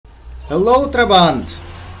Hello, Trabant.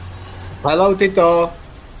 Hello, Tito.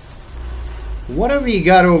 What have we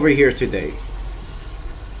got over here today?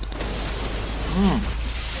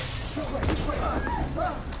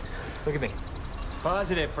 Look at me.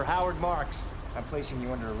 Positive for Howard Marks. I'm placing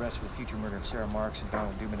you under arrest for the future murder of Sarah Marks and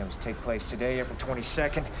Donald Dubin that was take place today, April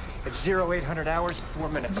 22nd, at 0800 hours, 4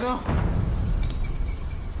 minutes. No.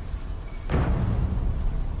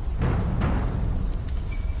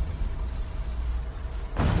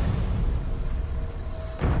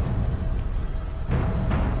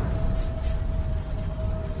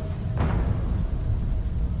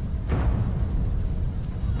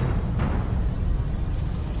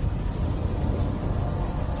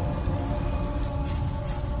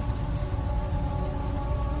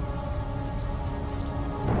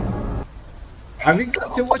 Have we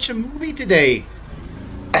got to watch a movie today?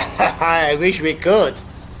 I wish we could.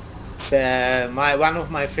 It's one of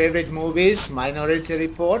my favorite movies, Minority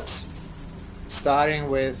Report, starring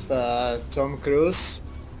with Tom Cruise,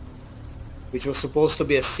 which was supposed to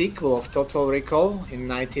be a sequel of Total Recall in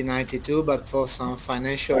 1992, but for some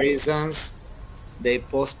financial reasons, they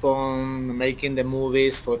postponed making the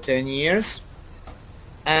movies for 10 years.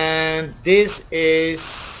 And this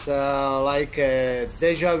is like a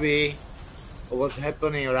deja vu of what's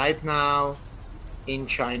happening right now in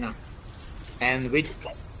China. And with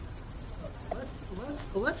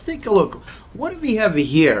Let's take a look. What do we have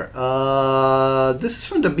here? This is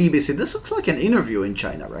from the BBC. This looks like an interview in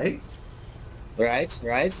China, right? right,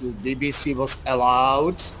 the BBC was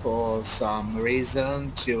allowed for some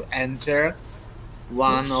reason to enter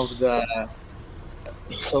one Yes. of the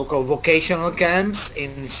so-called vocational camps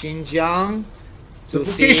in Xinjiang. So to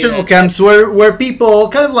see vocational that- camps where people,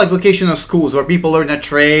 kind of like vocational schools, where people learn a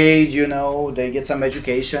trade, you know, they get some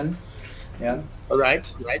education. Yeah. Right.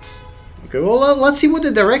 Okay, well, let's see what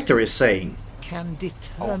the director is saying. can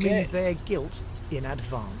determine Okay. their guilt in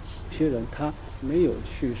advance. 有些人他没有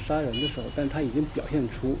去杀人的时候，但他已经表现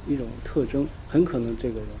出一种特征，很可能这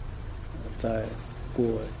个人，在过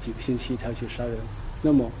几个星期他去杀人。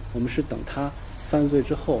那么我们是等他犯罪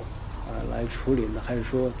之后，来处理呢，还是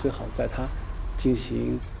说最好在他进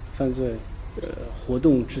行犯罪活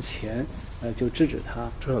动之前，就制止他？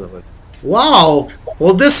 Wow!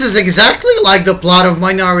 Well, this is exactly like the plot of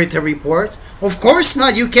Minority Report. Of course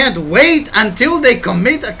not. You can't wait until they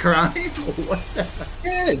commit a crime. What the-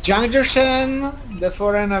 Yeah, Zhang Zhishen, the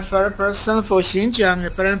foreign affairs person for Xinjiang,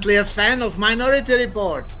 apparently a fan of Minority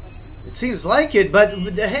Report. It seems like it, but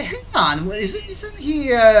hang on. Isn't he,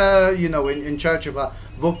 you know, in charge of a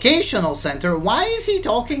vocational center? Why is he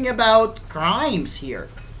talking about crimes here?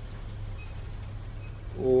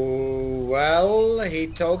 Well, he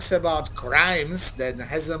talks about crimes that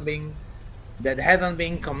haven't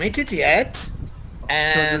been committed yet,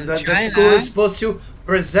 and So the China, school is supposed to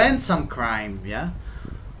present some crime, yeah? yeah,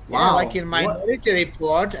 Wow. like in Minority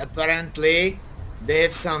Report, apparently they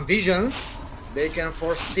have some visions. They can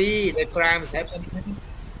foresee the crimes happening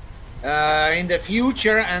in the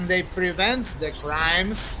future, and they prevent the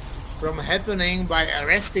crimes from happening by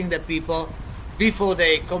arresting the people before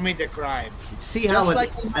they commit the crimes. See Just how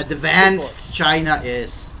like in advanced China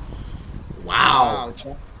is. Wow.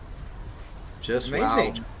 Wow, Just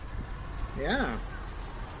amazing. wow.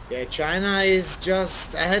 Yeah, China is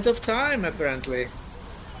just ahead of time, apparently.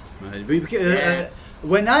 Yeah.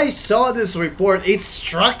 When I saw this report, it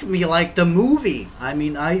struck me like the movie. I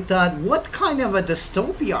mean, I thought, what kind of a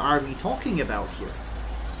dystopia are we talking about here?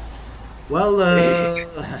 Well,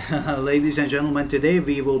 ladies and gentlemen, today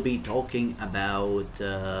we will be talking about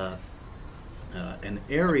an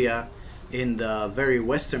area in the very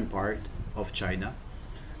western part of China,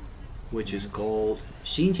 which is called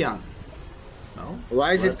Xinjiang. Well,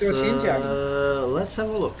 Why is it called Xinjiang? Let's have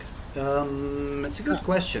a look. It's a good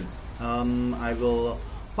question. I will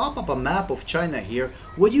pop up a map of China here.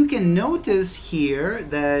 What you can notice here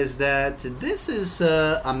is that this is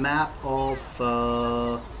a map of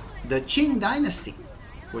the Qing dynasty,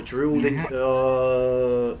 which ruled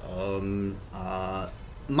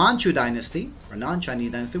Manchu dynasty, or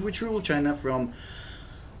non-Chinese dynasty, which ruled China from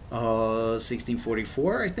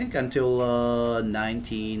 1644, I think, until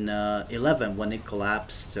 1911, when it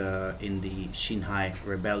collapsed in the Xinhai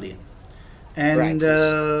Rebellion. And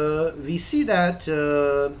we see that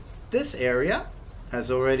this area has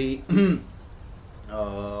already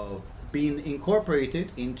been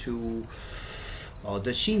incorporated into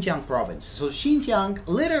the Xinjiang province. So Xinjiang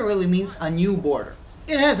literally means a new border.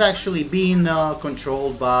 It has actually been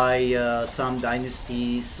controlled by some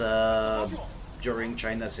dynasties during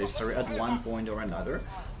China's history at one point or another.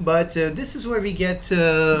 But this is where we get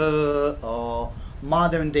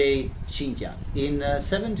modern-day Xinjiang. In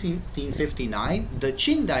 1759, the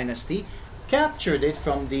Qing dynasty captured it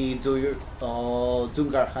from the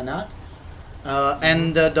Dzungar Khanate,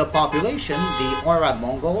 and the population, the Arab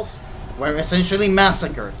Mongols, were essentially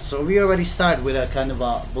massacred. So we already start with a kind of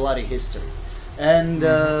a bloody history. And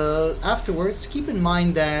afterwards, keep in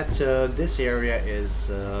mind that this area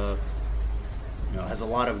is has a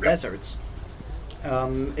lot of deserts.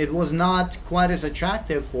 It was not quite as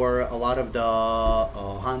attractive for a lot of the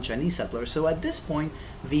Han Chinese settlers. So at this point,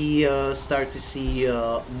 we start to see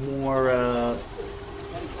more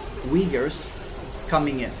Uyghurs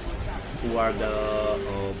coming in, who are the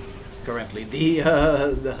currently the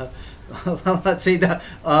let's say the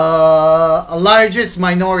largest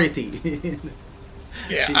minority.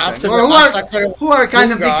 Yeah, Xinjiang. after Or the massacre who are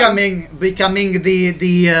kind of Xinjiang, becoming the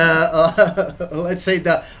let's say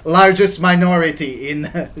the largest minority in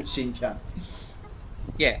Xinjiang.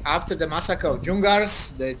 yeah, after the massacre of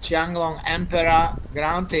Dzungars, the Qianglong Emperor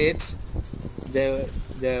granted the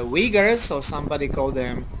Uyghurs, or somebody called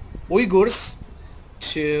them Uyghurs,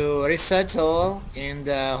 to resettle in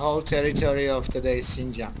the whole territory of today's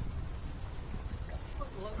Xinjiang.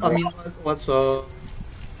 I mean, let's have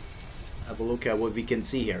a look at what we can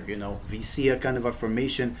see here. You know, we see a kind of a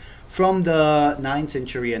formation from the 9th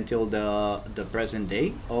century until the present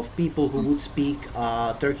day of people who would speak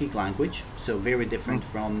Turkic language, so very different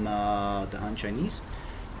from the Han Chinese,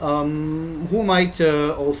 who might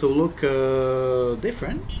also look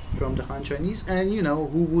different from the Han Chinese, and you know,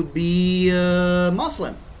 who would be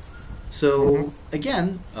Muslim. So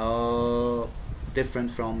again, different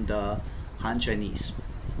from the Han Chinese.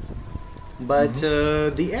 But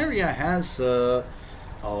the area has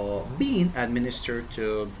been administered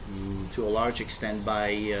to a large extent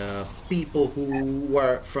by people who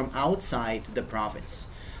were from outside the province.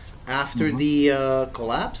 After the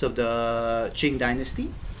collapse of the Qing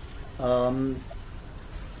dynasty, the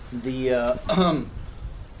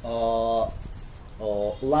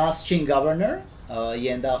last Qing governor,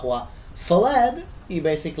 Yan Dahua, fled. He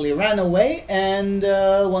basically ran away, and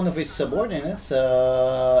one of his subordinates,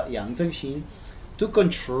 Yang Zengxin, took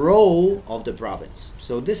control of the province.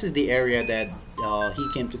 So this is the area that he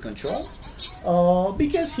came to control,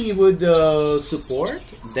 because he would support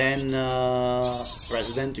then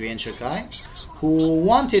President Yuan Shikai, who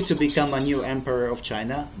wanted to become a new emperor of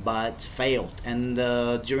China but failed. And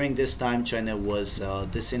during this time, China was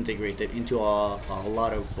disintegrated into a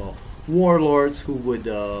lot of warlords who would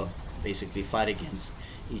basically fight against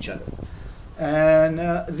each other. And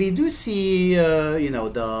we do see, you know,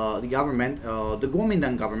 the government, the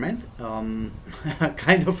Kuomintang government, kind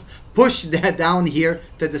of pushed that down here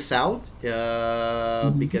to the south,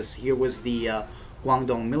 because here was the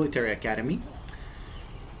Guangdong Military Academy.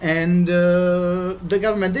 And the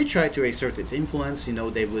government did try to assert its influence. You know,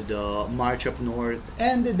 they would march up north,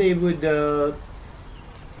 and they would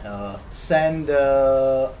send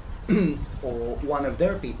one of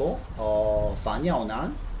their people, Fan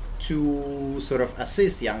Yaonan, to sort of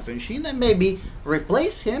assist Yang Zhenxin and maybe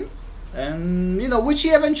replace him, and you know, which he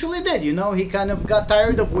eventually did. You know, he kind of got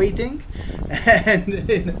tired of waiting, and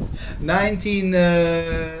in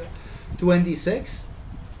 1926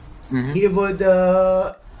 he would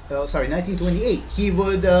 1928 he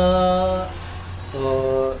would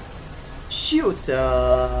shoot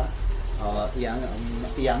Yang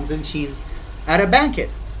Zhenxin at a banquet.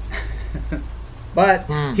 But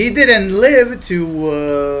he didn't live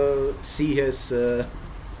to see his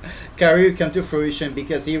career come to fruition,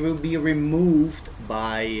 because he will be removed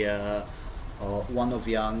by one of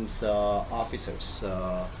Yang's officers,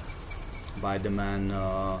 by the man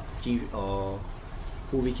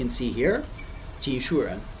who we can see here, Qin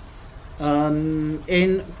Shuren.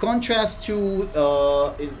 In contrast to,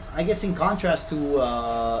 in contrast to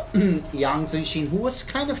Yang Zhenxin, who was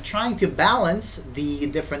kind of trying to balance the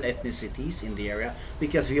different ethnicities in the area,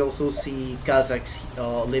 because we also see Kazakhs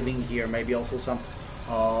living here, maybe also some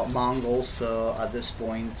Mongols at this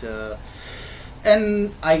point,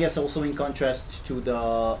 and I guess also in contrast to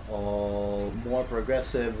the more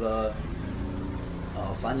progressive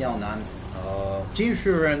Fan Yaonan. Qin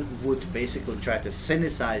Shuren would basically try to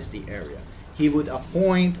sinicize the area. He would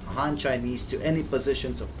appoint Han Chinese to any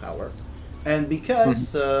positions of power, and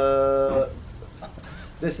because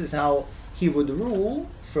this is how he would rule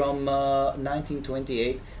from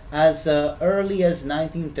 1928, as early as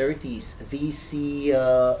 1930s, we see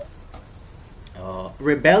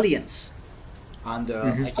rebellions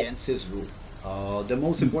against his rule. The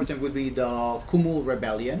most important would be the Kumul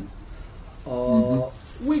Rebellion,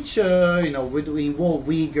 which would involve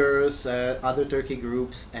Uyghurs, other Turkic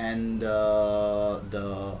groups, and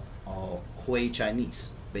the Hui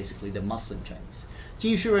Chinese, basically the Muslim Chinese.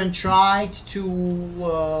 Qin Shi Huang tried to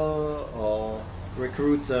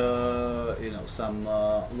recruit, some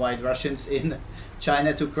White Russians in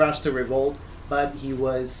China to crush the revolt, but he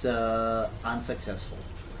was unsuccessful.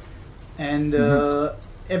 And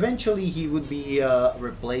eventually he would be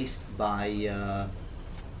replaced by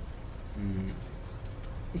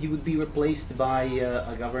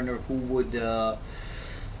a governor who would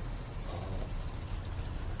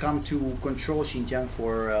come to control Xinjiang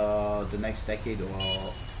for the next decade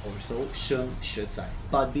or so, Sheng Shizai.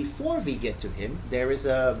 But before we get to him, there is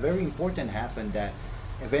a very important event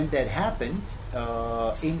that happened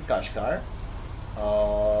in Kashgar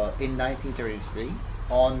in 1933.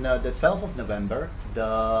 On the 12th of November,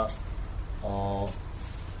 the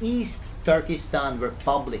East Turkestan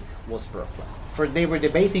Republic was proclaimed. They were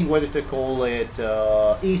debating whether to call it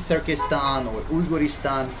East Turkestan or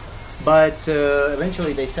Uyghuristan, but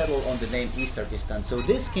eventually they settled on the name East Turkestan. So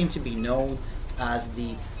this came to be known as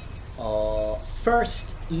the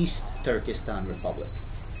first East Turkestan Republic,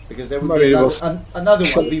 because there would be another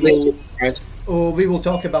one. We will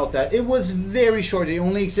talk about that. It was very short. It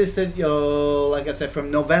only existed, like I said,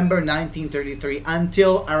 from November 1933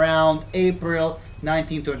 until around April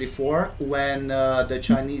 1934, when the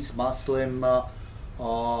Chinese Muslim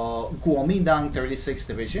Kuomintang 36th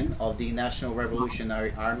Division of the National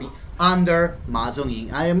Revolutionary Army under Ma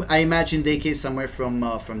Zhongying. I imagine they came somewhere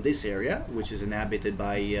from this area, which is inhabited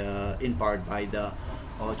by in part by the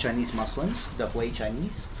Chinese Muslims, the Hui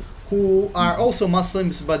Chinese, who are also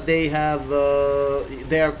Muslims, but they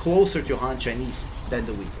are closer to Han Chinese than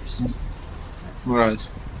the Uyghurs. Right.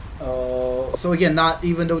 So again, not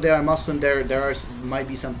even though they are Muslim, might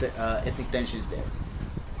be some ethnic tensions there.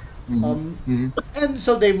 And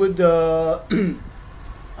so they would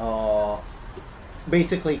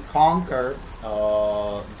basically conquer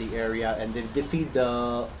the area and then defeat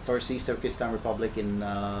the First East Turkestan Republic in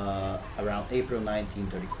around April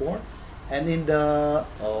 1934. And in the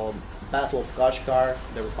Battle of Kashgar,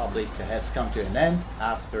 the Republic has come to an end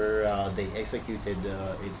after they executed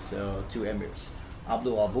its two emirs,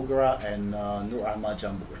 Abdul al-Bughra and Nur Ahmad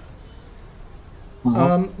Jambugra.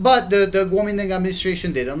 But the Kuomintang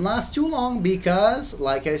administration didn't last too long because,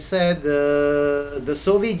 like I said, the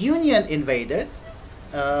Soviet Union invaded.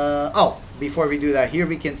 Before we do that, here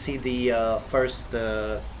we can see the first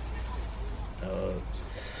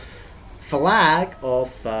flag of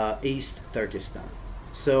East Turkestan.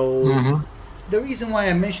 So the reason why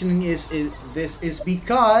I'm mentioning this is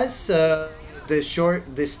because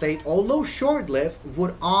this state, although short-lived,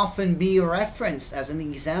 would often be referenced as an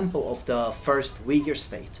example of the first Uyghur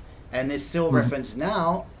state, and is still referenced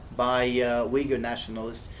now by Uyghur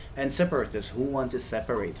nationalists and separatists who want to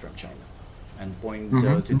separate from China, and point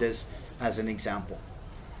to this as an example.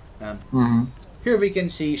 Here we can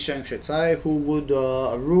see Sheng Shizai, who would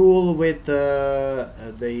rule with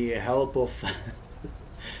the help of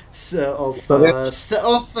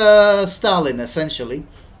Stalin, essentially.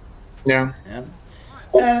 Yeah.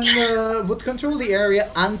 And would control the area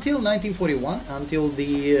until 1941, until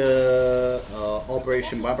the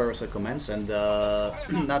Operation Barbarossa commenced, and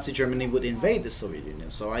Nazi Germany would invade the Soviet Union.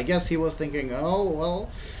 So I guess he was thinking, oh well,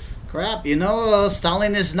 crap,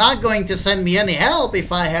 Stalin is not going to send me any help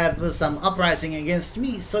if I have some uprising against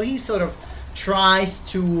me. So he sort of tries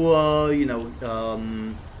to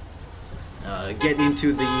get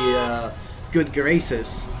into the good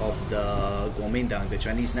graces of the Kuomintang, the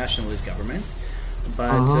Chinese nationalist government,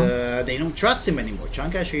 but they don't trust him anymore.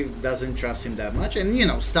 Chiang Kai-shek doesn't trust him that much, and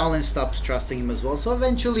Stalin stops trusting him as well. So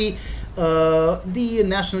eventually the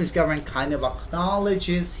nationalist government kind of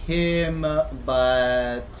acknowledges him,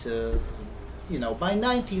 but by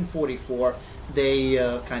 1944 they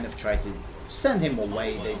kind of try to send him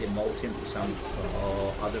away. They demote him to some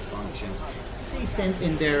other functions. They sent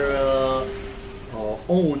in their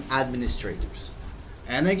own administrators.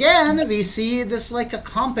 And again, we see this like a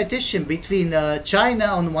competition between China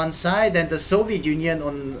on one side and the Soviet Union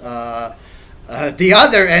on the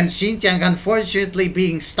other, and Xinjiang unfortunately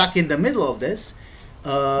being stuck in the middle of this.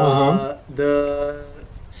 The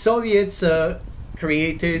Soviets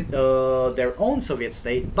created their own Soviet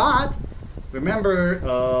state, but remember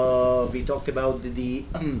we talked about the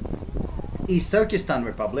East Turkestan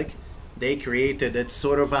Republic. They created it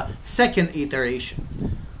sort of a second iteration.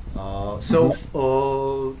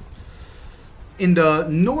 In the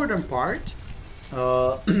northern part,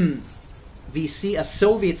 we see a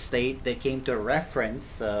Soviet state that came to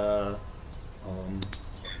reference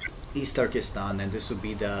East Turkestan, and this would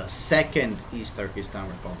be the second East Turkestan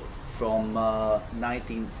Republic from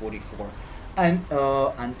 1944 and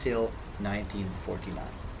until 1949.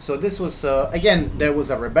 So this was again, there was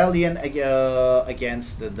a rebellion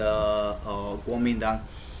against the Kuomintang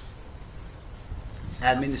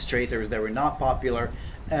administrators that were not popular,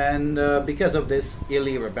 and because of this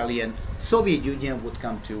Ili rebellion, Soviet Union would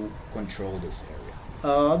come to control this area.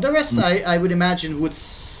 The rest, I would imagine, would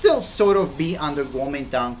still sort of be under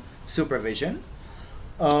Kuomintang supervision.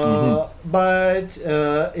 But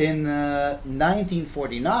in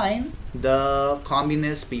 1949, the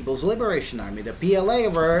Communist People's Liberation Army, the PLA,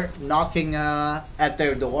 were knocking at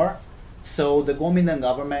their door. So the Kuomintang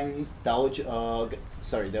government, the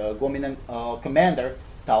Kuomintang commander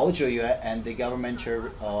Tao Zhiyue and the government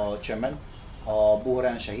chairman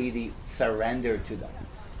Burhan Shahidi surrendered to them.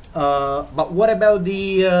 But what about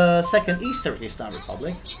the Second East Turkestan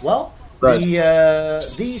Republic? Well,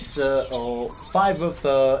 these five of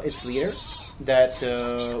its leaders that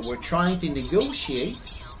were trying to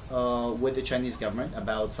negotiate with the Chinese government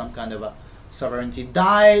about some kind of a sovereignty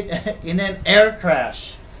died in an air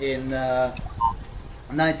crash in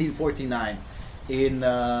 1949 in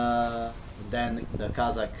then the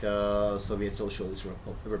Kazakh Soviet Socialist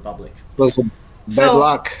Republic. Bad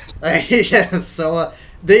luck. Yeah, so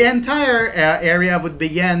the entire area would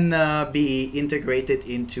begin be integrated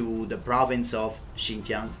into the province of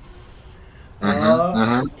Xinjiang,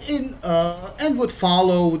 and would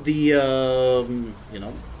follow the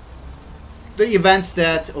the events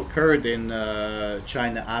that occurred in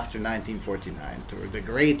China after 1949, toward the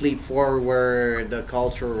Great Leap Forward, the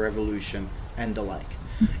Cultural Revolution, and the like.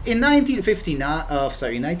 In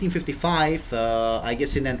 1955, I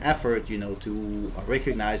guess in an effort, to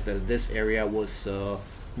recognize that this area was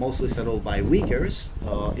mostly settled by Uyghurs,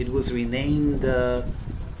 it was renamed the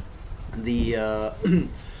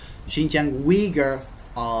Xinjiang Uyghur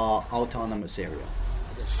Autonomous Area.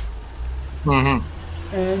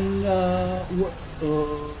 And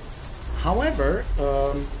however,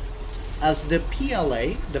 as the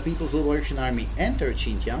PLA, the People's Liberation Army, entered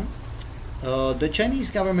Xinjiang, the Chinese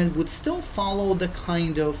government would still follow the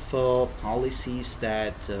kind of policies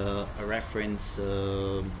that reference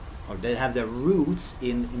or that have their roots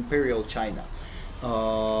in Imperial China.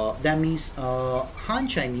 That means Han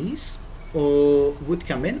Chinese would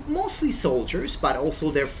come in, mostly soldiers, but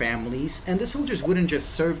also their families, and the soldiers wouldn't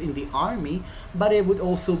just serve in the army, but they would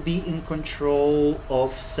also be in control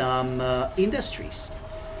of some industries.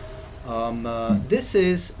 This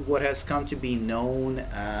is what has come to be known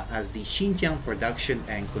as the Xinjiang Production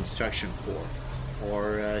and Construction Corps,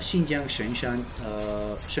 or Xinjiang Shengchan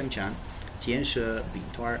Tianshe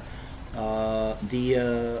Bintuar,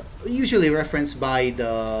 usually referenced by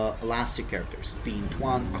the last two characters,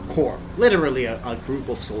 Bintuan, a corps, literally a group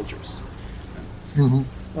of soldiers.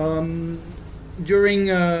 During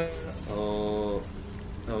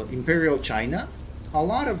Imperial China, a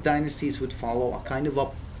lot of dynasties would follow a kind of a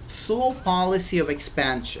slow policy of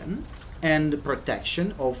expansion and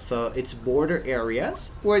protection of its border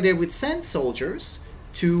areas, where they would send soldiers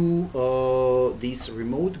to these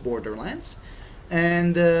remote borderlands,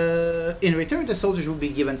 and in return the soldiers would be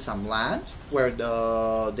given some land where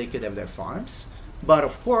they could have their farms, but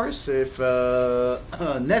of course, if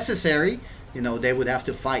necessary, they would have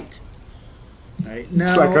to fight. Right? Now,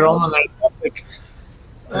 it's like a Roman Republic.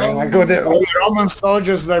 The Roman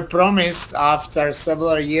soldiers were promised, after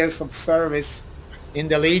several years of service in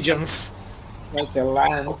the legions, like the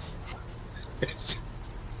land,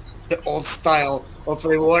 the old style of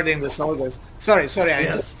rewarding the soldiers. Sorry.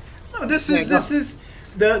 Yes. No, this is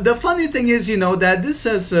the funny thing is, that this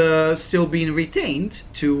has still been retained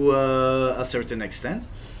to a certain extent,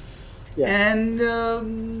 and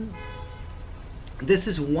this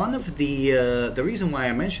is one of the reason why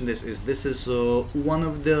I mention this is one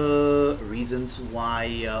of the reasons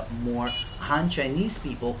why more Han Chinese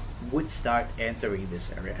people would start entering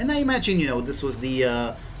this area. And I imagine this was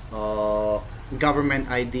the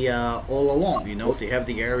government idea all along, to have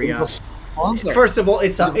the area. First of all,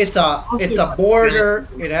 it's a border.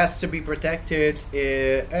 It has to be protected,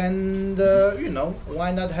 and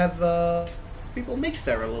why not have people mix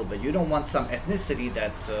there a little bit? You don't want some ethnicity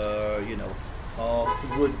that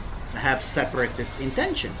would have separatist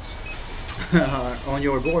intentions on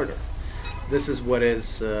your border. This is what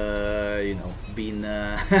is been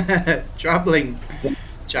troubling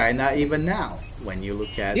China even now when you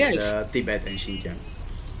look at Tibet and Xinjiang.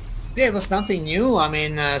 Yeah, it was nothing new. I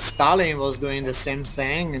mean, Stalin was doing the same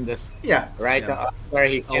thing in where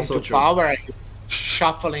he came also to power,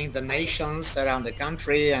 shuffling the nations around the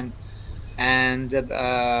country and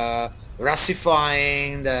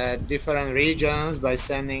Russifying the different regions by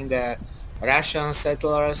sending the Russian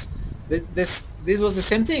settlers this was the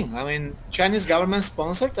same thing. I mean, Chinese government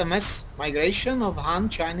sponsored a mass migration of Han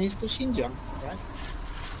Chinese to Xinjiang, right?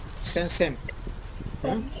 Same.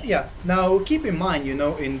 Yeah. Now, keep in mind, in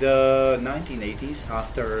the 1980s,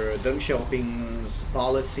 after Deng Xiaoping's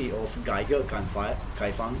policy of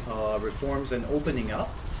Kaifang reforms and opening up,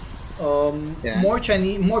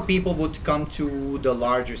 more people would come to the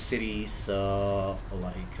larger cities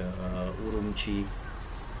like Urumqi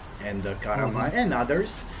and Karamay and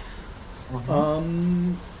others.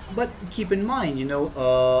 But keep in mind,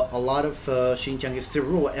 a lot of Xinjiang is still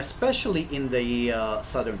rural, especially in the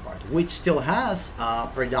southern part, which still has a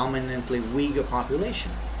predominantly Uyghur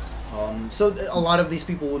population. So a lot of these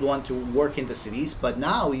people would want to work in the cities, but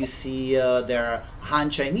now you see there are Han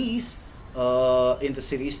Chinese in the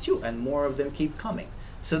cities too, and more of them keep coming.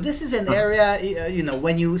 So this is an area,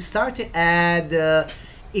 when you start to add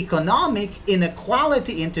economic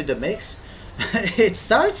inequality into the mix, it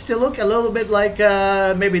starts to look a little bit like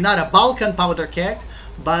maybe not a Balkan powder keg,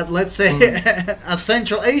 but let's say a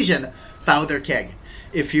Central Asian powder keg,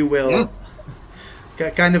 if you will.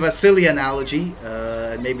 Kind of a silly analogy,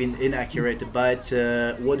 maybe inaccurate, but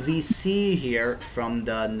what we see here from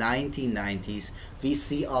the 1990s, we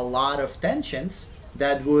see a lot of tensions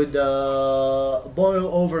that would boil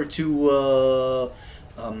over to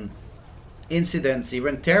incidents,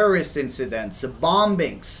 even terrorist incidents,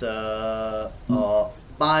 bombings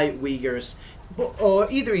by Uyghurs,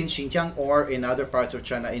 either in Xinjiang or in other parts of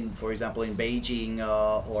China, for example, in Beijing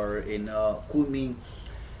or in Kunming.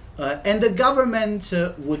 And the government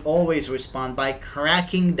would always respond by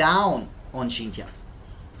cracking down on Xinjiang.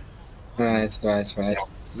 Right.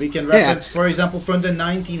 We can reference, for example, from the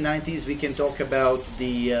 1990s, we can talk about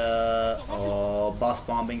the bus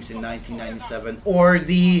bombings in 1997, or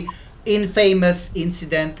the infamous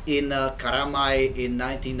incident in Karamay in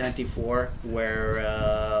 1994, where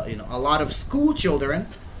a lot of school children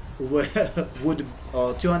would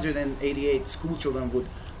 288 school children would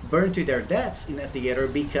burn to their deaths in a theater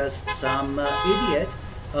because some idiot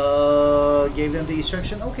gave them the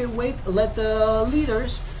instruction, okay, wait, let the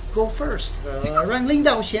leaders go first. 让领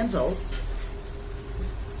导先走.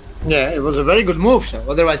 Yeah, it was a very good move, so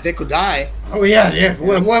otherwise they could die. Oh yeah.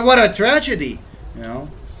 What a tragedy,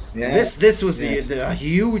 Yeah. This was a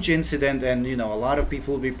huge incident, and a lot of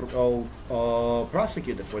people will be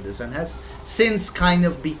prosecuted for this, and has since kind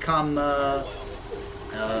of become a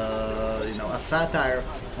satire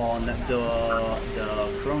on the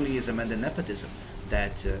cronyism and the nepotism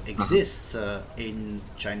that exists in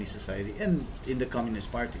Chinese society and in the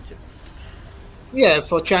Communist Party too. Yeah,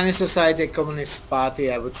 for Chinese society, Communist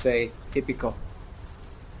Party, I would say typical.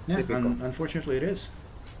 Yeah, unfortunately it is,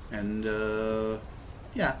 and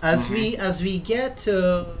as we get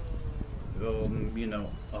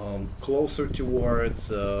closer towards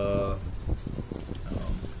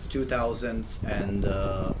 2000s and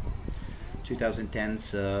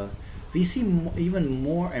 2010s, we see even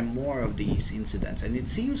more and more of these incidents, and it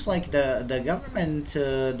seems like the government,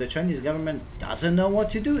 the Chinese government, doesn't know what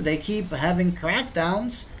to do. They keep having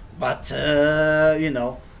crackdowns, but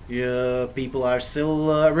people are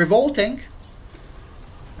still revolting.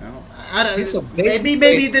 Maybe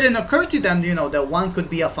it didn't occur to them, that one could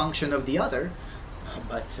be a function of the other.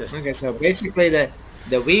 But okay, so basically the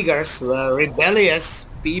Uyghurs were rebellious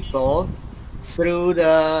people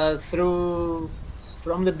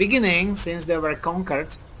from the beginning, since they were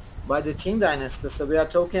conquered by the Qing dynasty. So we are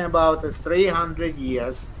talking about 300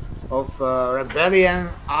 years of rebellion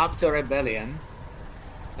after rebellion,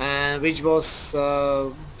 and which was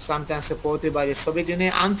sometimes supported by the Soviet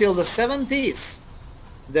Union until the 70s.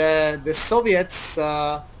 The Soviets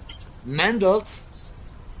meddled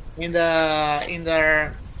in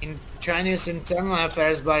Chinese internal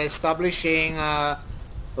affairs by establishing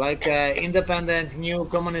independent new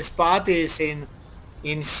communist parties in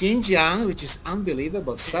Xinjiang, which is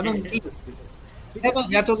unbelievable. 70.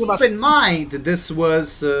 Keep in mind, this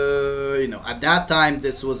was at that time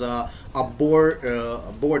this was a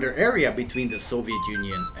border area between the Soviet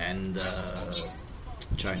Union and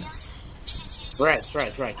China. Right.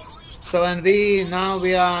 So, and we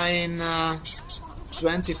are in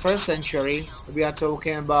 21st century. We are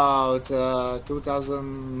talking about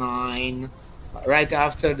 2009, right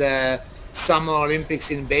after the Summer Olympics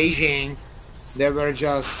in Beijing. There were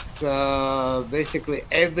just basically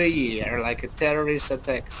every year like terrorist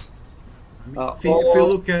attacks. If you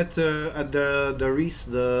look at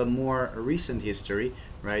the more recent history,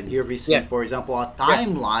 right here we see, for example, a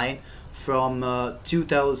timeline from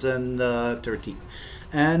 2013.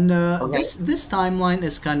 And Okay. this timeline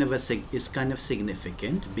is kind of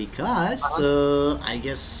significant because I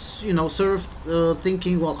guess sort of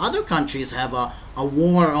thinking, well, other countries have a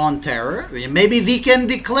war on terror. Maybe we can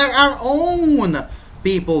declare our own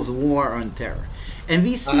people's war on terror. And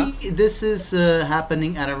we see this is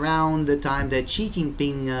happening at around the time that Xi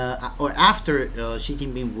Jinping, or after Xi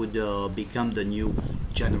Jinping would become the new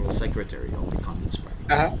General Secretary of the Communist Party.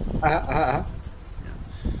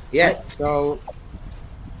 Yeah. So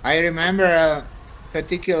I remember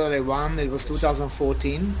particularly one. It was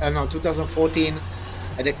 2014. 2014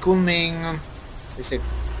 at the Kunming,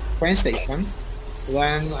 train station,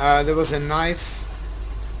 when there was a knife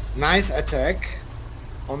attack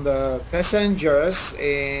on the passengers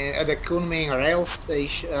at the Kunming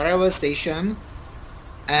railway station,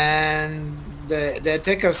 and the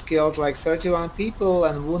attackers killed like 31 people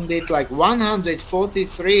and wounded like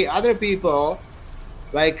 143 other people.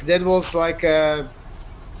 Like that was like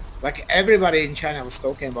everybody in China was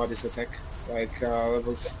talking about this attack. Like it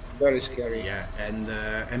was very scary. Yeah,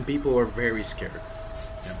 and people were very scared.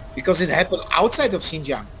 Yeah. Because it happened outside of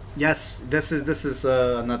Xinjiang. Yes, this is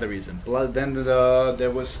another reason. Then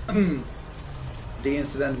there was the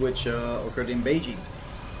incident which occurred in Beijing.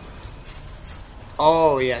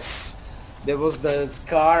 Oh yes, there was the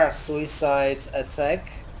car suicide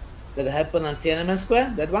attack that happened on Tiananmen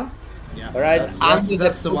Square. That one. Yeah, Right.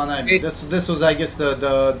 that's the one I mean. This was, I guess, the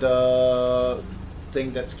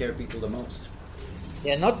thing that scared people the most.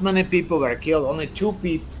 Yeah, not many people were killed. Only two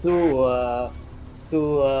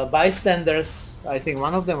bystanders. I think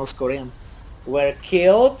one of them was Korean. Were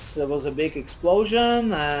killed. There was a big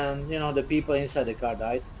explosion, and the people inside the car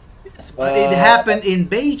died. Yes, but it happened in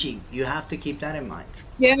Beijing. You have to keep that in mind.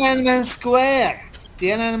 Tiananmen Square.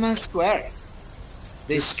 Tiananmen Square.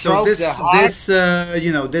 They So stroked the heart.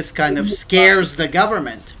 this kind of scares the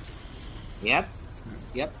government. Yep.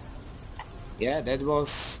 Yeah, that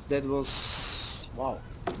was wow.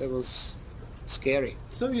 That was scary.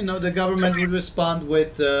 So the government would respond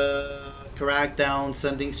with crackdown,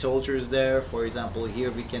 sending soldiers there. For example,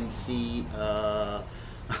 here we can see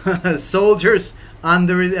soldiers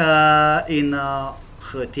under in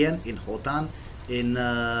Hetian, in Hotan, in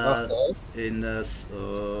the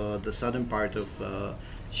southern part of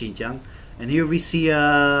Xinjiang. And here we see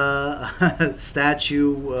a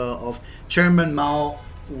statue of Chairman Mao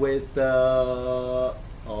with Kurban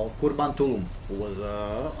Tulum, who was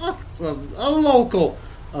a local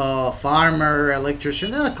farmer,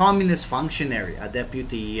 electrician, and a communist functionary, a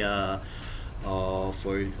deputy for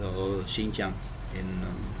Xinjiang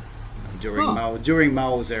during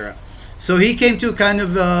Mao's era. So he came to kind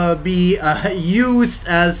of be used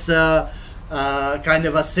as kind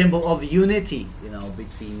of a symbol of unity,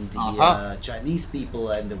 between the Chinese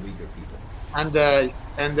people and the Uyghur people. And the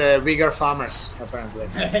Uyghur farmers, apparently.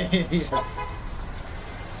 Yes.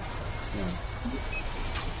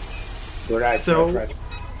 You're right. So- that's right.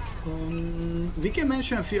 We can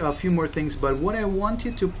mention a few more things, but what I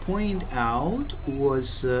wanted to point out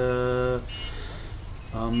was, I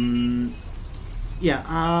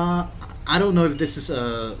don't know if this is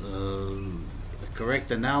a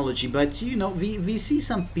correct analogy, but we see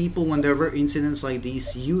some people when there were incidents like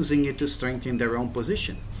these using it to strengthen their own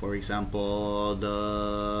position. For example,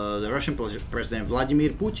 the Russian President Vladimir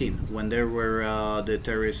Putin, when there were the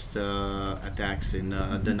terrorist attacks in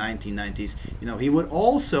the 1990s, he would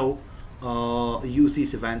also use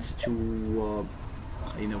these events to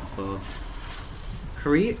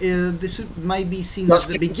create. This might be seen as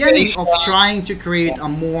the beginning of trying to create a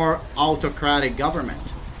more autocratic government.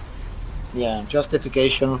 Yeah,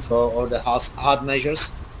 justification for all the hard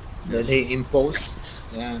measures that they imposed.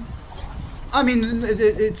 Yeah. I mean,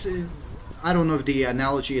 it's. I don't know if the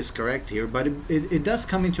analogy is correct here, but it does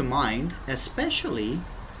come into mind, especially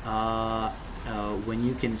when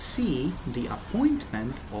you can see the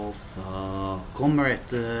appointment of Comrade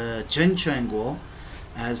Chen Cheng-kuo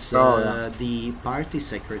as the party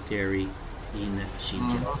secretary in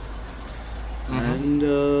Xinjiang. And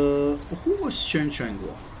who was Chen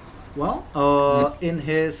Cheng-kuo? Well, in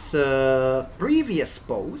his previous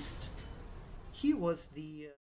post, he was the